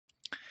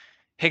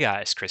Hey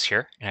guys, Chris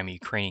here, and I'm a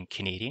Ukrainian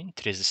Canadian.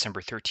 Today is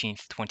December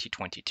 13th,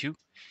 2022,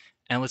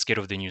 and let's get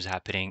over the news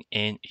happening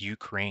in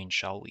Ukraine,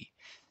 shall we?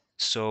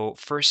 So,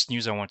 first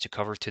news I want to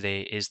cover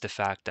today is the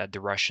fact that the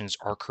Russians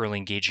are currently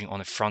engaging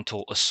on a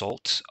frontal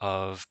assault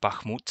of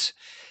Bakhmut,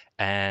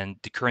 and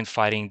the current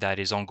fighting that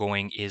is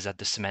ongoing is at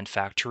the cement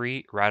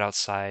factory right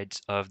outside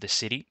of the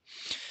city.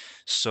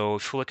 So,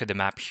 if you look at the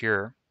map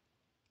here,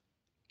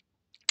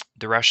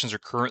 the Russians are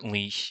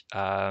currently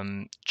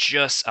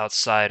just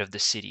outside of the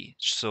city.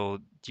 So,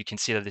 you can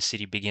see that the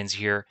city begins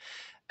here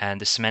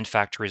and the cement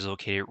factory is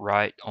located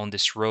right on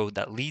this road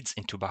that leads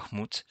into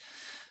Bakhmut.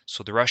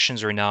 So the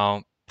Russians are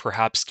now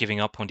perhaps giving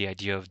up on the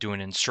idea of doing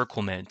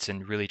encirclement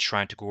and really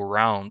trying to go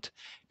around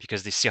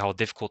because they see how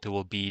difficult it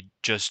will be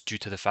just due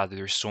to the fact that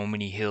there's so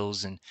many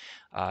hills and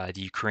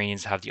the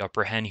Ukrainians have the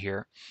upper hand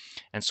here.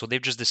 And so they've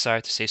just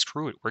decided to say,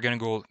 screw it, we're going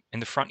to go in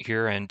the front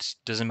here, and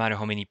doesn't matter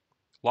how many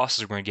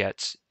losses we're going to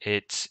get,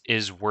 it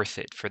is worth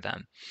it for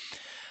them.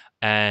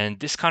 And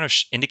this kind of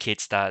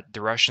indicates that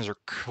the Russians are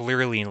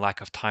clearly in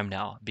lack of time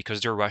now because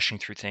they're rushing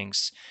through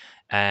things.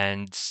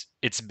 And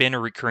it's been a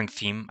recurring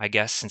theme, I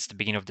guess, since the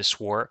beginning of this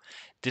war.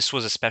 This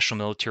was a special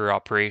military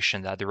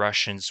operation that the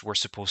Russians were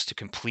supposed to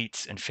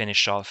complete and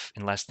finish off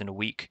in less than a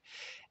week.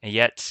 And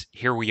yet,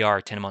 here we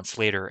are 10 months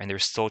later, and they're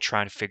still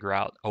trying to figure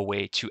out a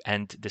way to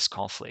end this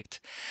conflict.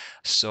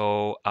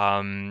 So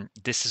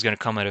this is going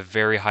to come at a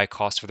very high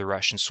cost for the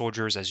Russian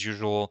soldiers. As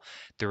usual,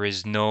 there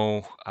is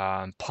no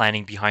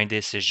planning behind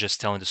this. It's just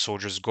telling the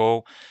soldiers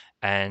go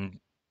and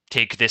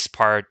take this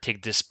part,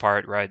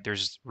 right?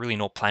 There's really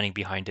no planning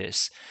behind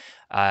this.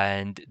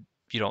 And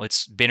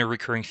it's been a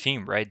recurring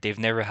theme, right? They've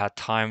never had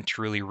time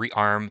to really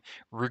rearm,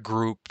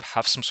 regroup,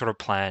 have some sort of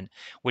plan,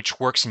 which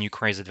works in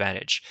Ukraine's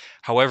advantage.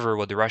 However,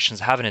 what the Russians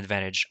have an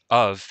advantage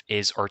of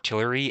is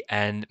artillery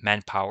and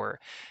manpower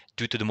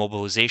due to the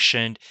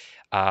mobilization,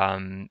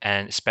 and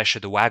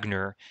especially the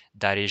Wagner,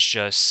 that is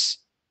just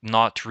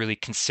not really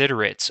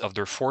considerate of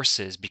their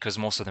forces because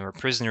most of them are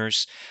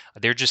prisoners.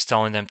 They're just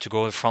telling them to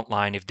go to the front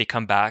line. If they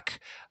come back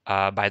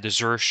by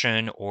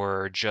desertion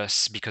or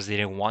just because they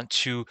didn't want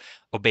to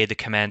obey the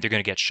command, they're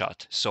going to get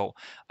shot. So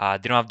they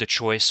don't have the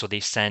choice. So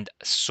they send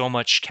so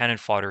much cannon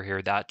fodder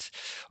here that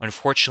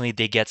unfortunately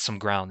they get some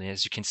ground. And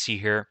as you can see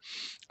here,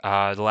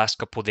 the last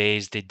couple of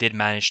days, they did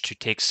manage to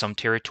take some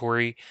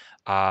territory,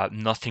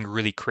 nothing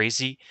really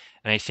crazy.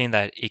 And I think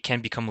that it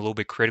can become a little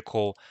bit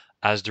critical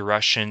as the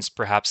Russians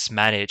perhaps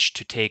manage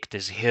to take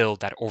this hill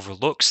that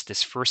overlooks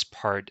this first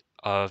part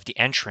of the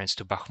entrance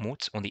to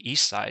Bakhmut on the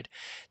east side.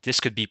 This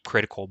could be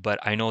critical, but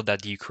I know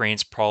that the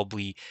Ukrainians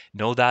probably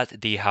know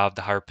that. They have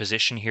the higher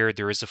position here.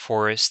 There is a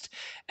forest,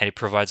 and it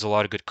provides a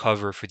lot of good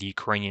cover for the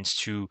Ukrainians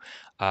to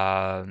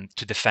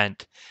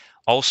defend.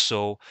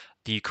 Also,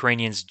 the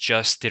Ukrainians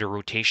just did a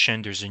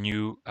rotation. There's a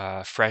new,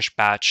 fresh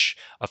batch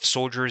of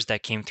soldiers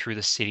that came through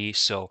the city.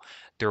 So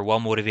they're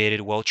well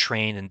motivated, well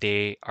trained, and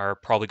they are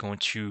probably going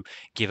to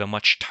give a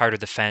much tighter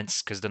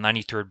defense because the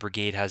 93rd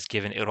Brigade has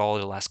given it all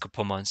the last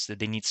couple of months that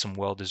they need some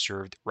well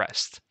deserved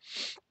rest.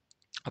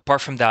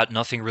 Apart from that,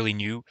 nothing really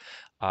new.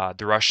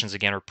 The Russians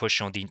again are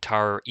pushing on the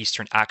entire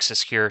eastern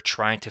axis here,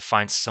 trying to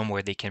find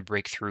somewhere they can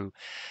break through,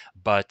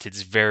 but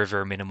it's very,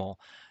 very minimal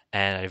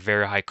and at a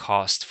very high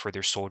cost for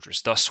their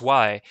soldiers. Thus,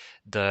 why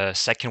the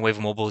second wave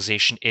of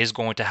mobilization is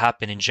going to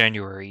happen in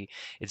January.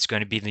 It's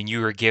going to be the New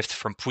Year gift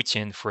from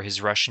Putin for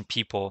his Russian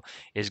people.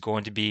 Is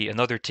going to be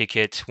another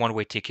ticket,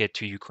 one-way ticket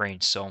to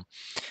Ukraine. So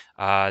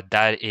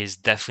that is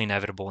definitely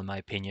inevitable, in my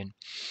opinion.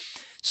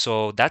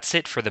 So that's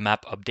it for the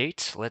map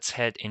update. Let's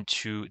head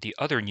into the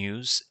other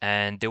news.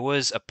 And there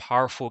was a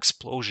powerful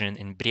explosion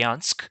in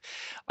Bryansk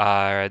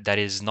that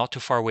is not too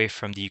far away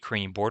from the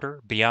Ukrainian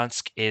border.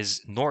 Bryansk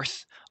is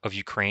north of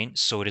Ukraine,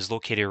 so it is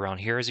located around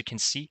here, as you can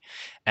see.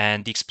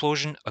 And the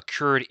explosion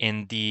occurred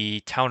in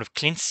the town of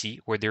Klintsy,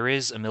 where there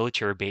is a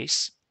military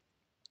base.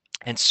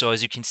 And so,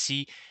 as you can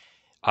see,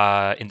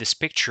 in this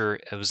picture,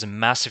 it was a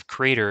massive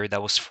crater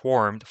that was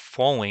formed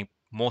following,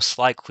 most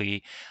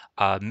likely,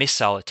 a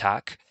missile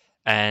attack.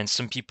 And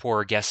some people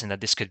are guessing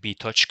that this could be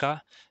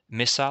Tochka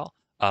missile,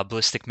 a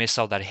ballistic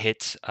missile that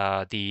hit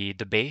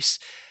the base.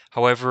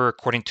 However,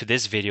 according to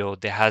this video,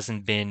 there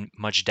hasn't been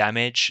much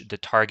damage. The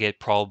target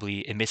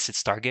probably missed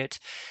its target.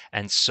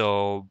 And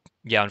so,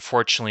 yeah,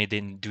 unfortunately, it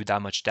didn't do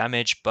that much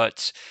damage.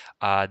 But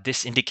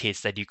this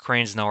indicates that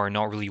Ukrainians now are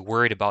not really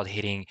worried about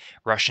hitting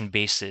Russian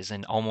bases.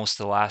 And almost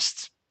the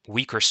last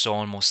week or so,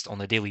 almost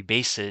on a daily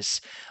basis,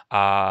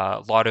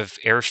 a lot of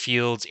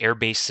airfields, air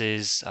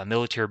bases,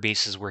 military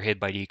bases were hit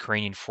by the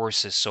Ukrainian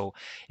forces. So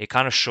it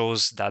kind of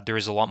shows that there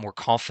is a lot more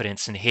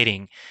confidence in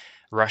hitting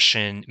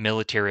Russian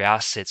military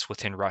assets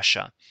within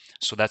Russia.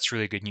 So that's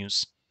really good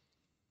news.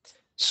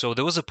 So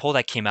there was a poll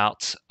that came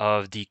out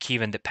of the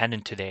Kyiv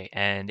Independent today,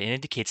 and it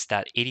indicates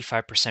that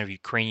 85% of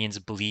Ukrainians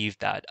believe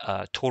that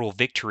total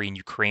victory in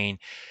Ukraine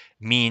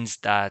means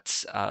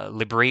that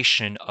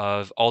liberation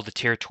of all the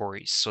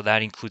territories. So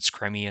that includes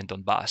Crimea and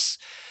Donbass.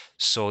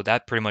 So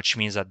that pretty much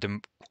means that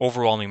the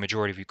overwhelming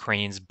majority of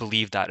Ukrainians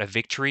believe that a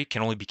victory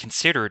can only be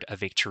considered a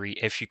victory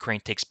if Ukraine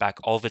takes back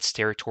all of its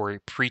territory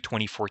pre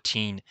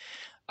 2014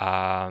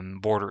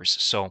 borders.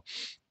 So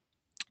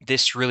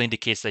this really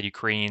indicates that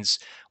Ukrainians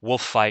will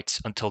fight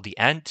until the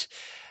end,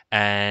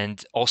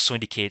 and also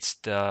indicates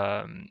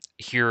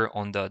here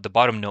on the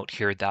bottom note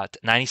here that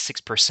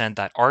 96%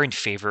 that are in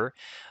favor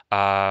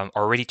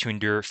are ready to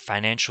endure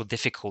financial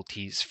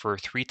difficulties for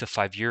 3 to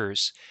 5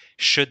 years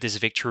should this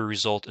victory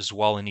result as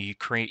well in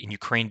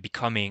Ukraine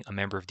becoming a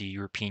member of the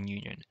European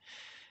Union.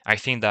 I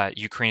think that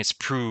Ukraine has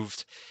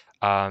proved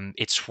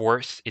its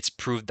worth. It's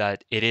proved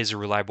that it is a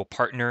reliable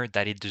partner,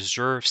 that it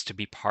deserves to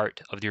be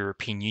part of the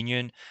European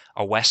Union,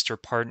 a Western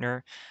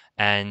partner,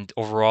 and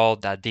overall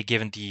that they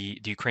given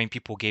the Ukrainian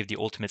people gave the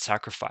ultimate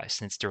sacrifice,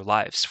 and it's their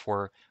lives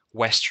for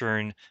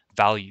Western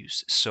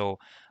values. So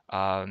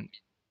um,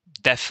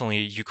 definitely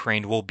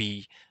Ukraine will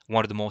be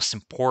one of the most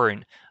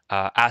important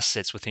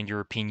assets within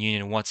European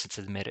Union once it's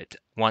admitted.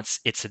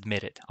 Once it's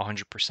admitted,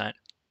 100%.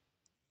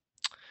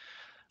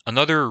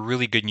 Another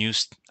really good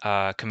news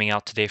coming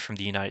out today from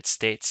the United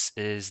States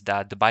is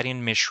that the Biden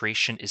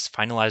administration is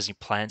finalizing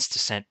plans to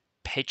send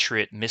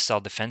Patriot missile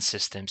defense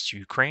systems to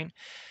Ukraine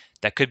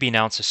that could be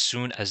announced as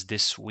soon as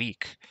this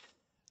week.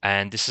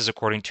 And this is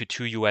according to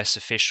two US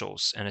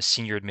officials and a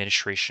senior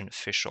administration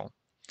official.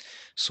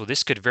 So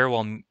this could very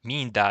well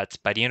mean that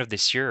by the end of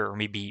this year, or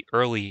maybe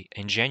early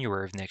in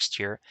January of next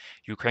year,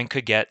 Ukraine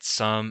could get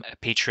some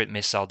Patriot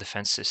missile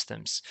defense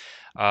systems.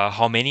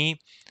 How many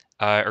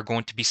are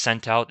going to be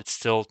sent out? It's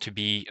still to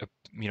be,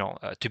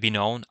 to be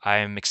known. I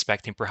am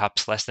expecting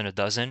perhaps less than a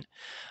dozen,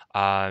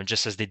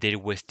 just as they did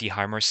with the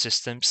HIMARS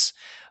systems.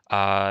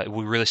 It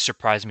would really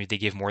surprise me if they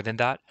give more than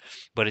that,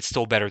 but it's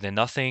still better than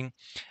nothing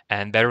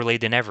and better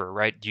late than ever,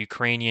 right? The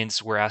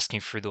Ukrainians were asking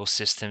for those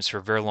systems for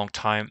a very long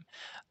time,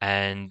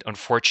 and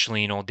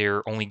unfortunately,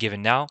 they're only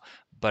given now.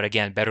 But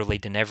again, better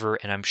late than never,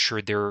 and I'm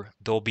sure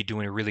they'll be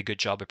doing a really good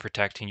job of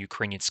protecting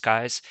Ukrainian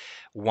skies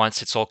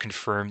once it's all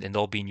confirmed and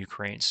they'll be in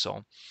Ukraine.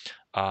 So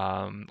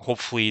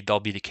hopefully that'll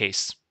be the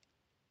case.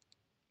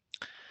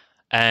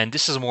 And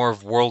this is more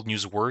of world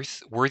news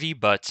worthy,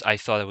 but I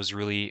thought it was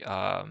really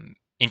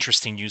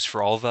interesting news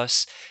for all of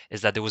us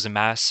is that there was a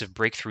massive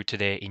breakthrough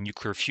today in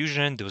nuclear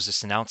fusion. There was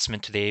this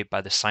announcement today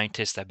by the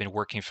scientists that have been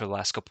working for the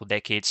last couple of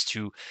decades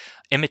to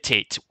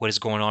imitate what is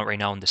going on right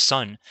now in the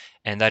sun,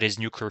 and that is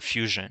nuclear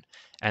fusion.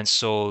 And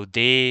so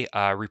they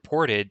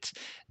reported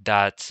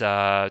that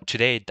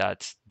today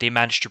that they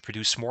managed to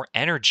produce more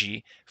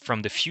energy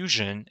from the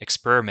fusion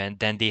experiment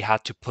than they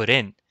had to put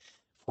in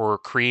for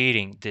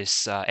creating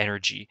this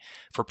energy,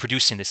 for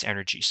producing this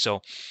energy.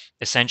 So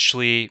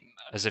essentially,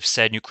 as I've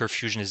said, nuclear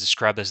fusion is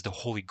described as the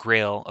holy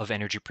grail of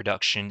energy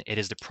production. It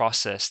is the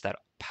process that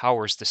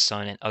powers the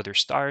sun and other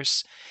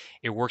stars.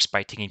 It works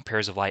by taking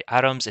pairs of light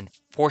atoms and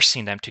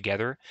forcing them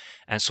together.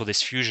 And so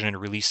this fusion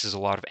releases a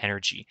lot of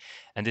energy.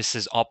 And this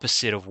is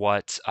opposite of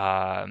what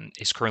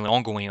is currently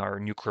ongoing our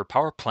nuclear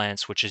power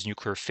plants, which is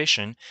nuclear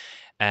fission,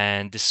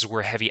 and this is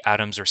where heavy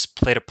atoms are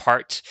split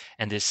apart,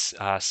 and this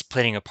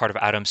splitting apart of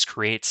atoms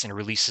creates and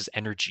releases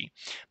energy.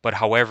 But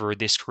however,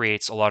 this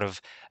creates a lot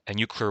of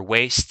nuclear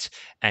waste,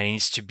 and it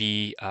needs to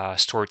be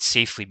stored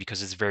safely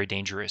because it's very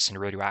dangerous and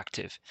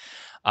radioactive.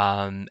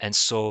 And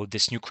so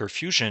this nuclear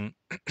fusion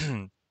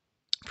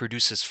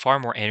produces far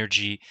more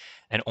energy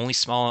and only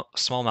small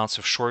amounts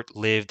of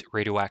short-lived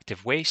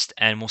radioactive waste,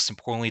 and most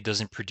importantly,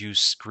 doesn't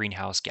produce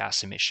greenhouse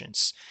gas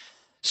emissions.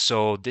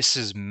 So this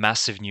is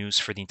massive news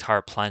for the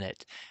entire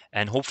planet.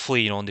 And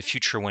hopefully, in the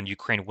future, when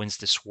Ukraine wins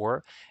this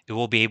war, it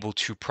will be able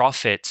to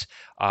profit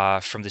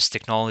from this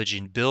technology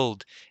and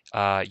build,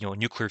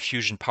 nuclear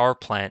fusion power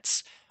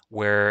plants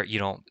where,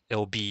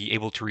 it'll be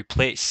able to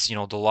replace,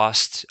 the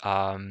lost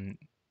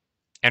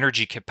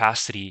energy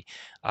capacity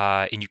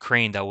in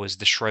Ukraine that was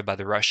destroyed by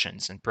the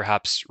Russians, and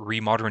perhaps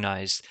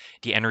remodernize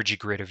the energy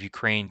grid of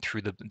Ukraine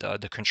through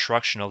the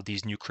construction of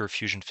these nuclear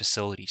fusion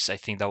facilities. I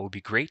think that would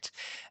be great.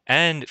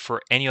 And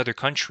for any other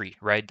country,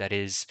 right, that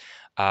is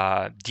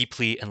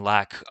deeply in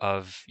lack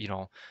of,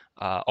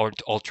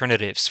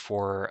 alternatives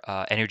for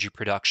energy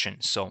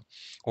production. So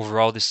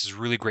overall, this is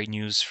really great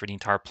news for the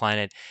entire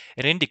planet.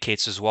 It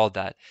indicates as well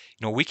that,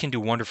 we can do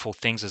wonderful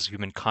things as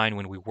humankind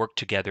when we work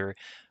together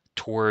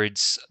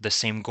towards the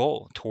same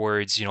goal,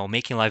 towards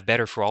making life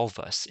better for all of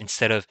us,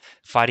 instead of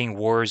fighting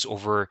wars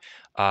over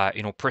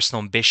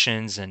personal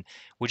ambitions. And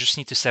we just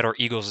need to set our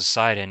egos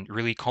aside and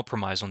really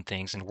compromise on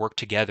things and work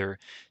together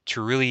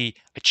to really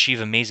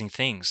achieve amazing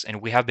things. And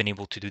we have been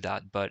able to do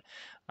that, but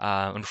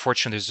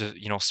unfortunately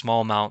there's small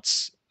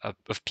amounts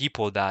of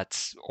people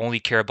that only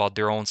care about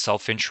their own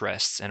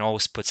self-interests and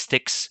always put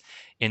sticks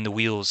in the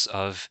wheels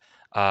of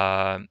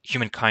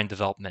humankind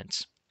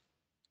development.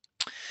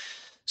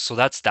 So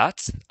that's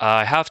that.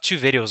 I have two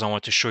videos I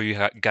want to show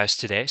you guys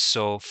today.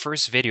 So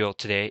first video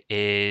today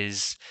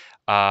is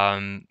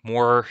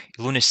more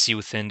lunacy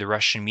within the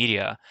Russian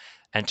media.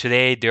 And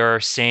today they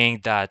are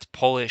saying that the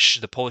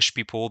Polish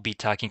people will be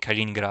attacking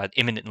Kaliningrad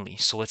imminently.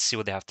 So let's see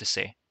what they have to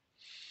say.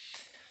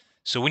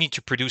 So we need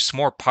to produce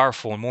more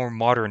powerful and more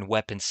modern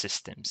weapon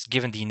systems,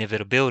 given the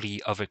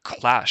inevitability of a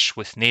clash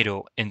with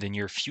NATO in the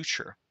near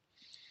future,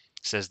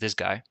 says this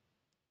guy.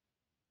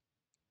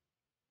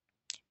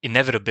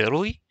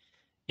 Inevitability?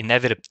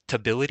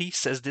 Inevitability,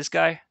 says this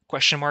guy?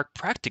 Question mark.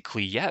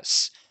 Practically,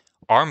 yes.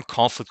 Armed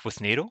conflict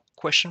with NATO?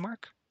 Question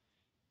mark.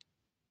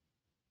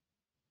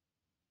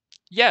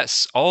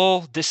 Yes,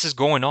 all this is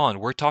going on.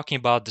 We're talking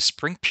about the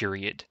spring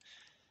period.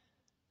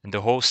 And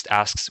the host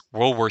asks,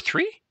 World War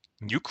III?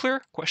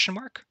 Nuclear? Question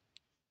mark.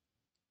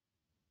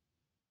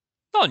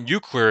 Not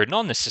nuclear,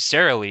 not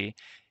necessarily.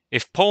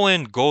 If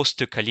Poland goes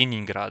to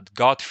Kaliningrad,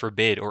 God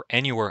forbid, or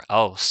anywhere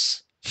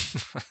else,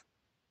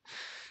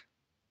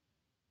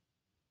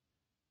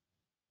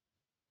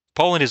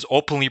 Poland is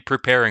openly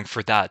preparing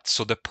for that.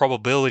 So the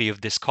probability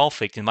of this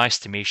conflict, in my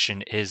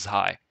estimation, is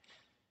high.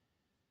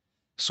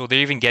 So they're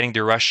even getting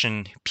the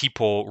Russian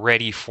people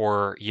ready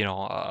for,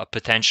 a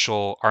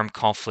potential armed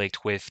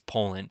conflict with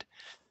Poland.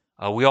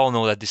 We all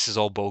know that this is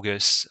all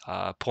bogus.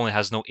 Poland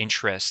has no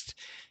interest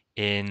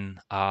in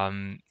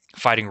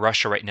fighting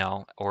Russia right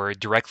now or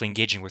directly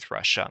engaging with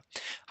Russia.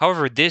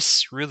 However,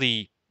 this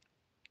really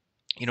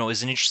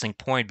is an interesting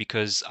point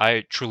because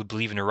I truly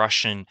believe in a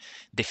Russian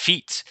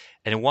defeat.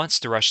 And once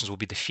the Russians will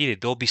be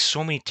defeated, there'll be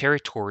so many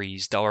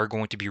territories that are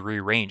going to be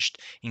rearranged,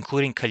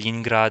 including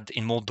Kaliningrad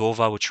in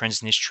Moldova with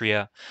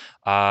Transnistria,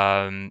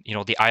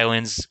 the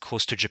islands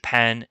close to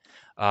Japan,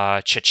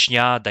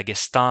 Chechnya,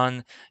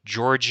 Dagestan,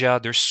 Georgia.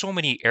 There's so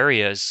many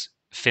areas.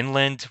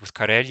 Finland with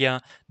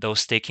Karelia that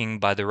was taken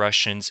by the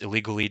Russians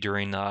illegally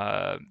during,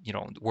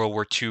 World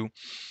War II.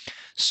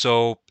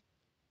 So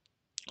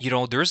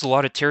there's a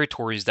lot of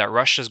territories that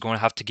Russia is going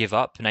to have to give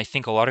up, and I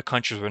think a lot of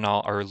countries right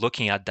now are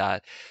looking at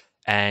that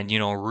and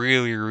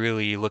really,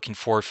 really looking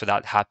forward for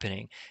that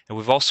happening. And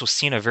we've also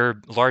seen a very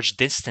large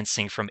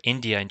distancing from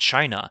India and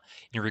China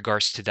in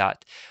regards to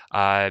that,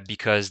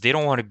 because they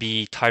don't want to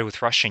be tied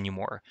with Russia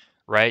anymore.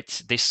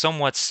 Right? They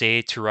somewhat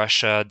say to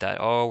Russia that,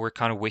 oh, we're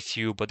kind of with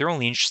you, but they're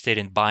only interested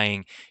in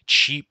buying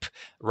cheap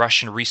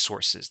Russian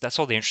resources. That's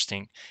all they're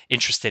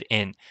interested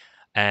in.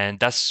 And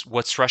that's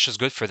what's Russia's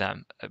good for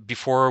them.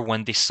 Before,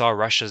 when they saw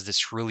Russia as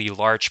this really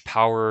large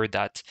power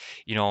that,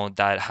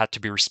 that had to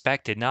be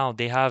respected, now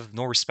they have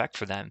no respect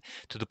for them,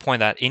 to the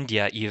point that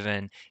India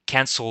even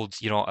canceled,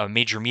 a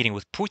major meeting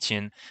with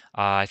Putin.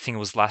 I think it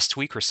was last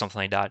week or something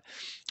like that.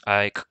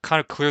 It kind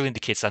of clearly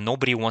indicates that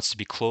nobody wants to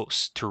be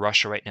close to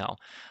Russia right now.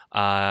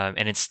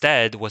 And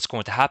instead, what's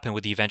going to happen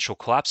with the eventual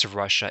collapse of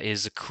Russia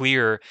is a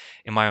clear,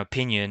 in my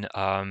opinion,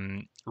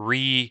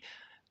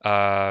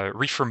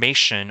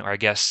 reformation, or I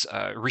guess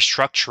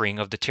restructuring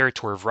of the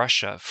territory of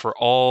Russia for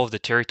all of the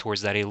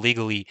territories that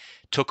illegally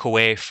took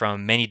away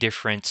from many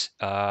different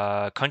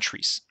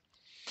countries.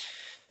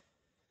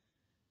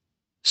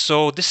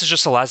 So this is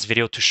just the last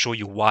video to show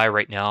you why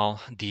right now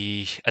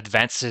the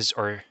advances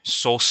are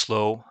so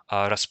slow.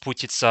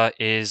 Rasputitsa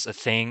is a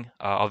thing.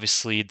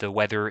 Obviously, the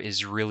weather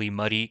is really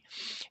muddy.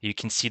 You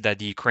can see that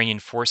the Ukrainian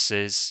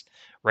forces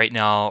right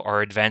now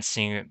are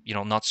advancing,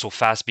 not so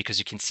fast, because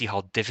you can see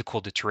how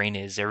difficult the terrain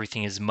is.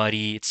 Everything is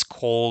muddy. It's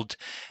cold.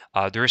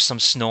 There is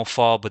some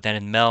snowfall, but then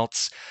it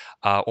melts.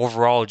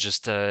 Overall,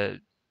 just the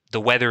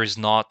weather is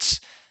not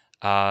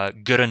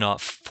good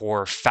enough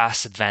for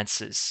fast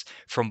advances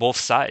from both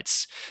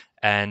sides.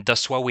 And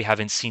that's why we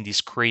haven't seen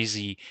these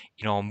crazy,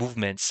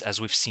 movements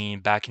as we've seen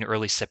back in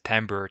early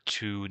September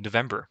to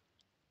November.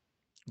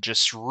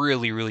 Just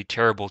really, really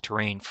terrible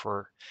terrain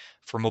for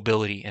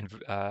mobility and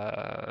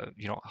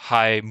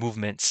high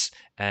movements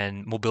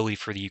and mobility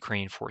for the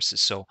Ukrainian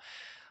forces. So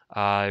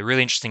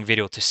really interesting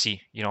video to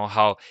see,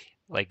 how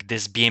like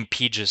this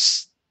BMP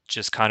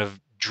just kind of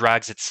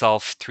drags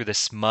itself through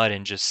this mud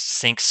and just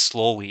sinks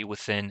slowly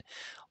within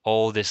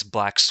all this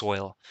black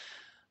soil.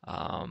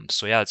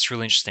 So yeah, it's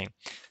really interesting.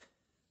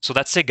 So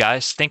that's it,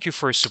 guys. Thank you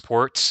for your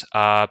support.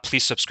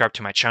 Please subscribe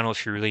to my channel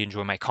if you really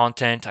enjoy my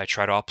content. I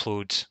try to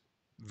upload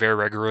very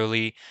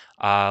regularly.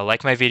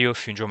 Like my video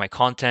if you enjoy my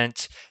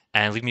content,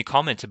 and leave me a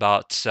comment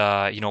about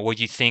what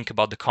you think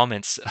about the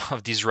comments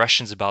of these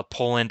Russians about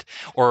Poland,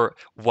 or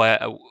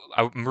what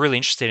I'm really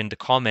interested in the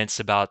comments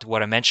about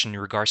what I mentioned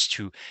in regards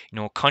to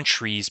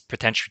countries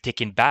potentially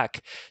taking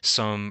back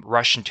some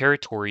Russian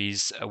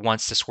territories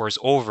once this war is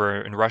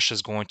over, and Russia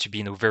is going to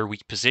be in a very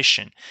weak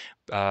position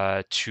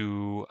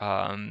to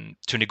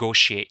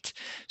negotiate.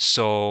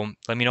 So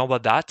let me know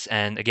about that.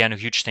 And again, a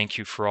huge thank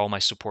you for all my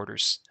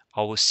supporters.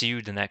 I will see you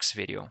in the next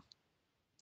video.